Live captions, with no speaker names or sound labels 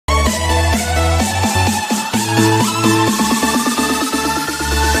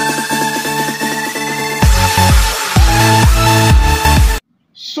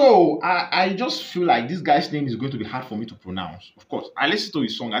I just feel like this guy's name is going to be hard for me to pronounce. Of course, I listened to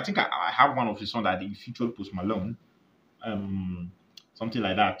his song. I think I have one of his songs that he featured Post Malone. Something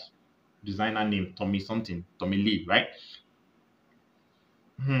like that. Designer name Tommy something. Tommy Lee, right?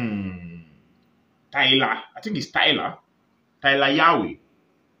 Tyler. I think it's Tyler. Tyla Yaweh.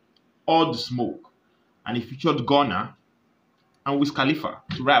 All the Smoke. And he featured Gunna and Wiz Khalifa.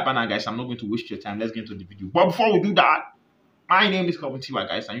 So right about now, guys, I'm not going to waste your time. Let's get into the video. But before we do that, my name is Tyla,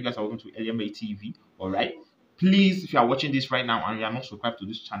 guys, and you guys are welcome to LMA TV. Alright. Please, if you are watching this right now and you are not subscribed to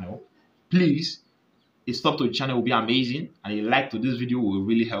this channel, please, a sub to the channel will be amazing. And a like to this video will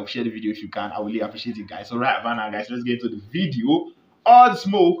really help. Share the video if you can. I will really appreciate it, guys. So right about now, guys, let's get into the video. All the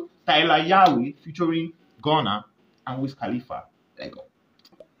Smoke, Tyla Yaweh featuring Gunna and Wiz Khalifa. There you go.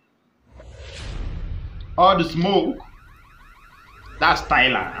 All the Smoke. That's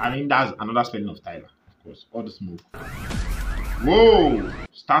Tyler. I mean, that's another spelling of Tyler, of course. All the Smoke. Whoa!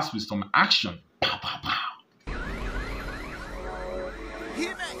 Starts with some action. Pow, pow, pow.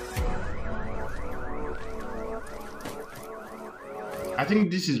 I think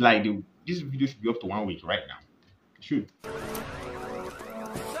this is like this video should be up to 1 week right now. It should.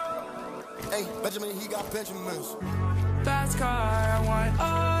 Hey, Benjamin, he got Benjamins. Fast car, I want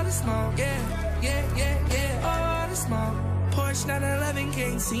all the smoke. Yeah, all the smoke. Porsche 911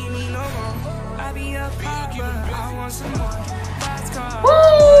 can't see me no more. I be up high, but I want some more. Fast car.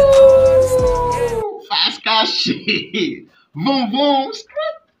 Woo! Fast car shit. Boom, boom.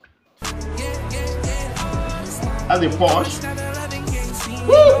 That's a Porsche.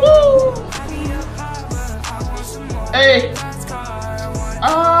 Woo! Hey.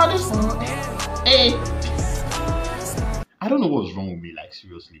 This. Hey. I don't know what's wrong with me. Like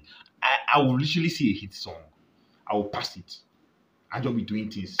seriously, I will literally see a hit song. I will pass it. I just be doing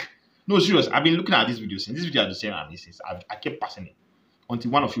things. No, serious. I've been looking at this video since this video has been saying since I kept passing it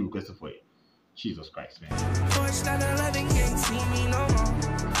until one of you requested for it. Jesus Christ, man.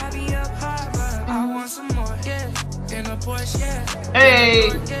 Hey.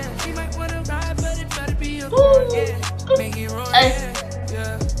 Hey.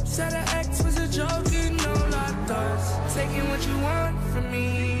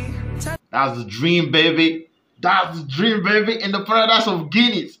 That's the dream, baby. That's the dream, baby. In the paradise of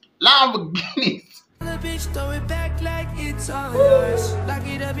Guinness. Lamborghinis. The bitch throw it back like it's all yours. Lock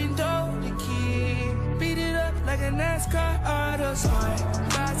it up and throw the key. Beat it up like a NASCAR auto sport.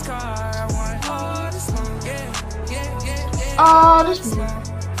 Fast car, I want all the smoke. Yeah. All the smoke.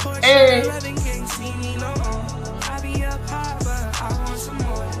 Hey. Can't see me no more. I be up high, but I want some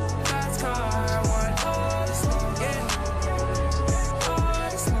more. Fast car, I want all the smoke. Yeah.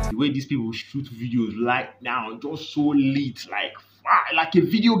 The way these people shoot videos like now, just so lit, like a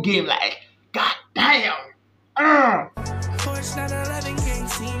video game, like god damn. Porsche 911 can't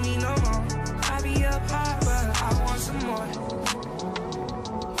see me no more. I be up high, but I want some more.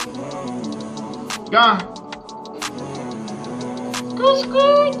 Yeah.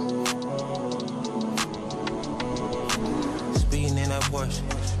 Good. Speeding in a Porsche,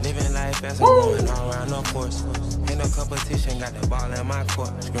 living life fast, I'm going all around no course. In no competition, got the ball in my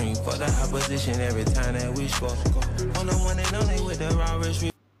court. Scream for the opposition every time that we score. On the one and only with the rawest.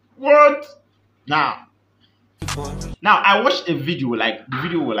 What? Now I watched a video, like the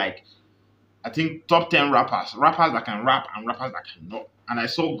video was like, I think top 10 rappers that can rap and rappers that cannot. And I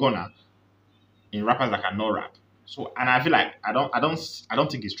saw Gunna in rappers that cannot rap. So, and I feel like I don't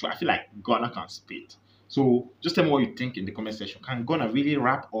think it's true. I feel like Gunna can spit. So just tell me what you think in the comment section. Can Gunna really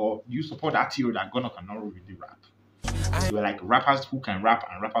rap, or you support that theory that Gunna cannot really rap? So we're like rappers who can rap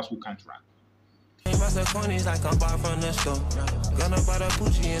and rappers who can't rap. Like I'm bought from the store. Gonna buy the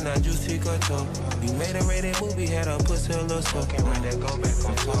Gucci and that juicy couture. We made a rated movie, had a pussy a little smoke. Can't wait to go back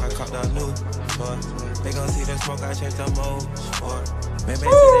on tour. I caught the new tour. They gon' see the smoke, I changed the mode. Sport. Maybe they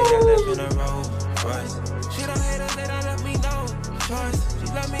got left in a row. Right. She don't hate us, they don't let me know. Choice. She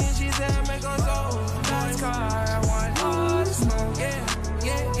love me and she said I make her so. Nice car, I want all the smoke. Yeah.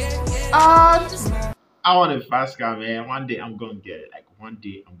 I want a fast car, man. One day I'm gonna get it. Like one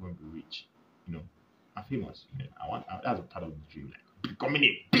day I'm gonna be rich. You know, I'm famous. You know, that's a part of the dream. Like becoming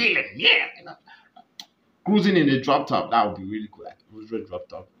a billionaire. You know, cruising in a drop top. That would be really cool. Like a drop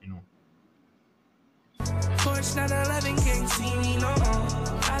top. You know. Porsche 911 can't see me no more.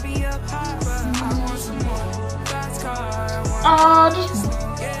 I be up high, but I want some more. Fast car, I want just.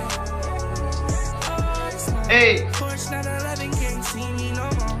 Yeah. Hey. Porsche 911 can't see me no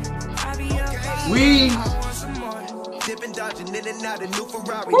more. I be up high, Wiz. I want some more. Dipping, dodging in and out a new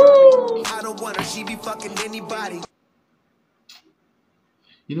Ferrari. Woo. I don't want her, she be fucking anybody.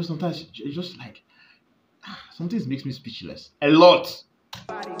 You know, sometimes it's just like, some things makes me speechless. A lot.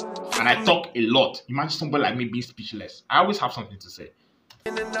 And I talk a lot. Imagine somebody like me being speechless. I always have something to say.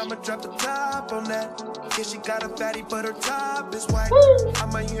 And then I'ma drop the top on that. Yeah, she got a fatty, but her top is white. I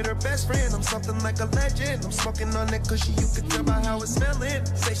might hit her best friend. I'm something like a legend. I'm smoking on that cushy, you can tell by how it's smelling.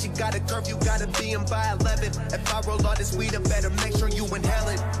 Say she got a curve, you gotta be in by 11. If I roll all this weed, I better make sure you inhale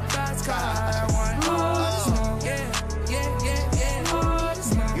it. Fast car, I want all the smoke. Yeah, yeah, yeah, yeah, all the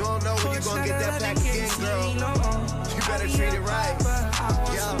smoke. You don't know when you gonna get that pack again, girl. You better treat it right.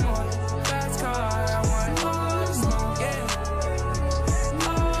 Yeah. Fast car, I want all the smoke. Yeah,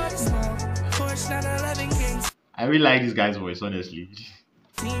 all the smoke. Porsche 911 Kings. I really like this guy's voice, honestly.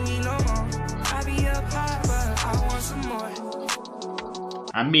 See me no more. I be up high, but I want some more.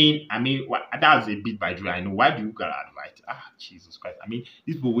 I mean, that's a bit by Dre. I know. Why do you gotta advise? Jesus Christ. I mean,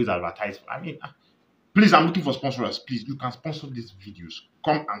 these people always advertise. Please, I'm looking for sponsors. Please, you can sponsor these videos.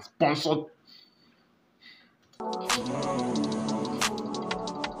 Come and sponsor.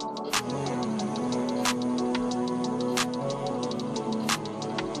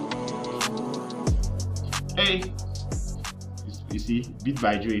 Hey, you see, beat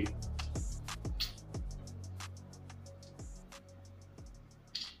by Dre.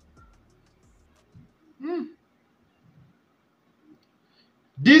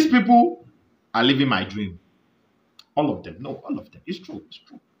 These people are living my dream. All of them. No, all of them. It's true. It's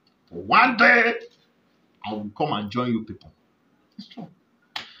true. For one day, I will come and join you people. It's true.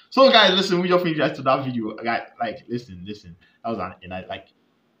 So, guys, listen. We just finished to that video. Guys, listen. That was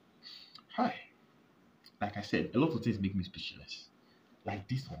hi. Like I said, a lot of things make me speechless. Like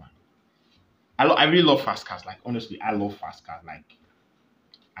this one. I really love fast cars. Like, honestly, I love fast cars. Like,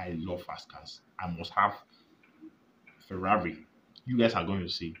 I love fast cars. I must have Ferrari. You guys are going to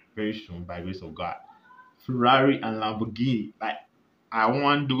see very soon, by grace of God, Ferrari and Lamborghini. Like, I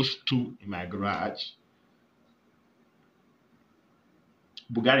want those two in my garage.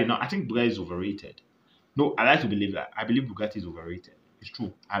 Bugatti, no, I think Bugatti is overrated. No, I like to believe that. I believe Bugatti is overrated. It's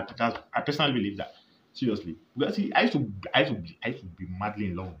true. I personally believe that. Seriously, Bugatti. I used to be madly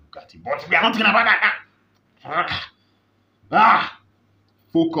in love with Bugatti, but we are not talking about that.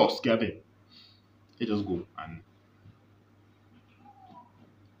 Focus, Kevin. Let us go and.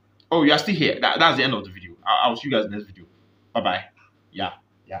 Oh, you are still here. That's the end of the video. I'll see you guys in the next video. Bye bye. Yeah.